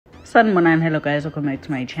Sanmonan, hello guys, welcome back to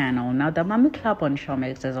my channel. Now the Mummy Club on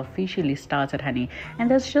Showmax has officially started, honey, and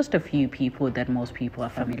there's just a few people that most people are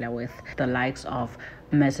familiar with. The likes of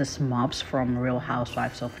Mrs. Mobs from Real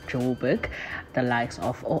Housewives of Joburg, the likes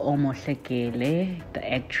of Oomo Hlekele, the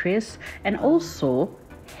actress, and also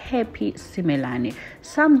Happy Simelane.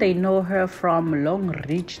 Some they know her from Long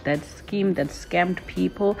Reach, that scheme that scammed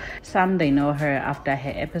people. Some they know her after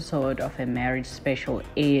her episode of a marriage special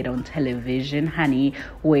aired on television, honey,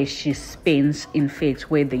 where she spends, in fact,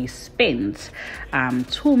 where they spent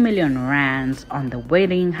 2 million rands on the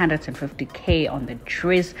wedding, 150k on the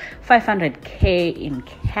dress, 500k in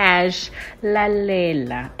cash.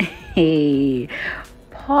 Lalela. Hey,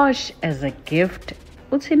 posh as a gift.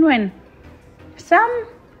 What's in when?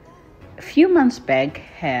 A few months back,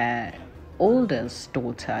 her oldest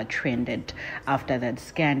daughter trended after that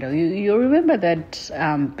scandal. You remember that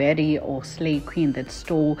Betty or Slay Queen that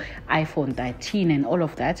stole iPhone 13 and all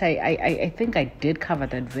of that? I think I did cover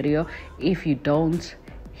that video. If you don't,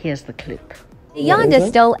 here's the clip. Yonda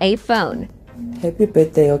stole a phone. Happy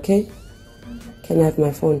birthday, okay? Can I have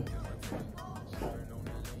my phone?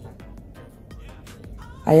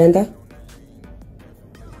 Ayanda?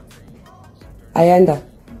 Ayanda,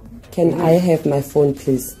 can I have my phone,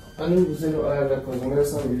 please? Can I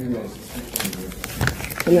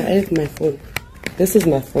have my phone? This is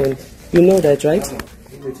my phone. You know that, right?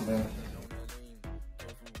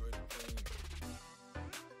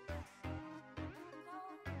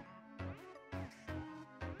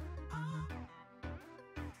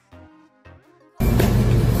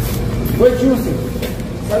 We're choosing.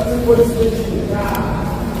 Something for the station.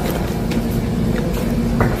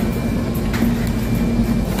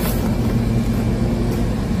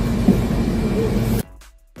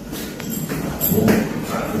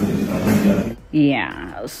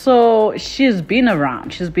 Yeah, so she's been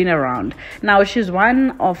around. Now she's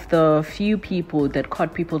one of the few people that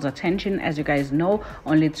caught people's attention. As you guys know,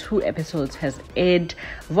 only 2 episodes has aired.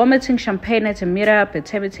 Vomiting champagne at a mirror,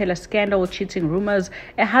 Petemi Taylor scandal, cheating rumors,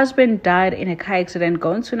 a husband died in a car accident,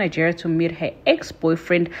 going to Nigeria to meet her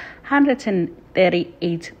ex-boyfriend,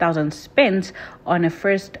 138,000 spent on a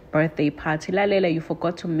first birthday party. Lalela, you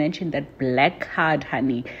forgot to mention that black card,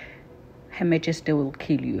 honey. Her Majesty will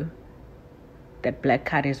kill you. That black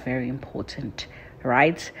card is very important,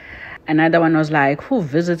 right? Another one was like, who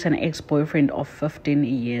visits an ex-boyfriend of 15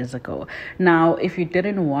 years ago? Now, if you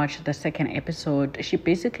didn't watch the second episode, she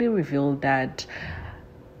basically revealed that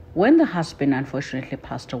when the husband unfortunately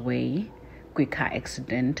passed away, quick car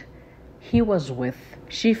accident,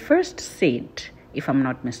 she first said, if I'm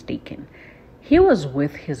not mistaken, he was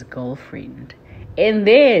with his girlfriend. And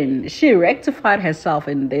then she rectified herself,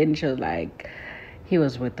 and then she was like, he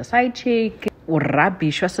was with the SideChick,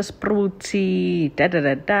 rubbish was spruty,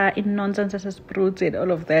 in nonsense as spruty, and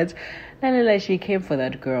all of that. Like she came for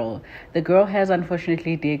that girl. The girl has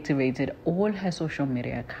unfortunately deactivated all her social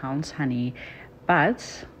media accounts, honey,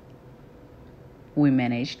 but we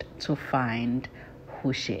managed to find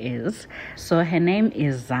who she is. So her name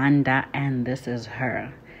is Zanda, and this is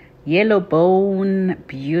her. Yellow bone,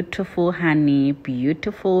 beautiful, honey,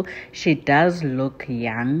 beautiful. She does look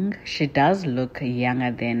young. She does look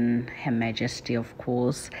younger than Her Majesty, of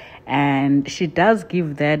course, and she does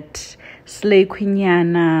give that Slay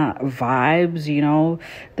Queeniana vibes, you know,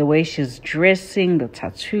 the way she's dressing, the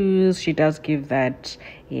tattoos. She does give that,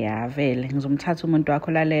 yeah, vele ngizomthatha umuntu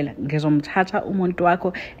wakho, lalela, ngizomthatha umuntu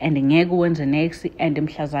wakho and ngeke wenze next, and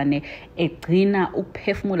mhlazane egcina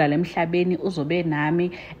ukuphefumula lemhlabeni uzobe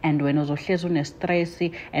nami, and wena uzohlezi une stress,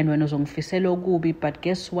 and wena uzongifisela okubi, but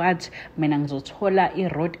guess what, mina ngizothola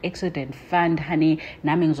i-road accident fund, honey,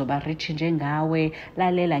 nami ngizoba rich njengawe.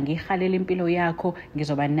 Lalela, ngihalela impilo yakho,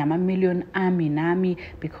 ngizoba nama-million ami nami,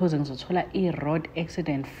 because ngizothola i-road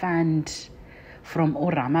accident fund from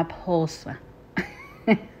uRamaphosa.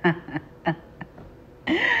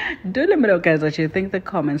 Do let me know, guys, what you think in the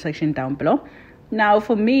comment section down below. Now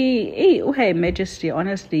for me, Her Majesty,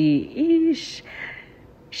 honestly,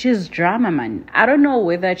 she's drama, man. I don't know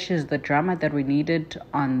whether she's the drama that we needed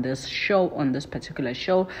on this show, on this particular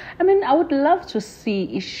show. I mean, I would love to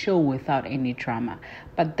see a show without any drama,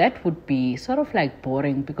 but that would be sort of like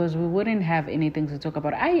boring, because we wouldn't have anything to talk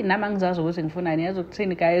about. Guys,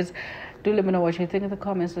 do let me know what you think in the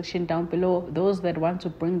comment section down below. Those that want to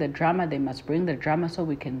bring the drama, they must bring the drama so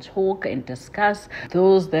we can talk and discuss.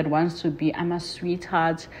 Those that want to be I'm a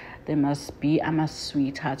sweetheart, they must be I'm a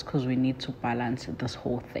sweetheart, because we need to balance this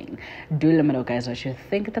whole thing. Do let me know, guys, what you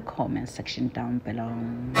think in the comment section down below.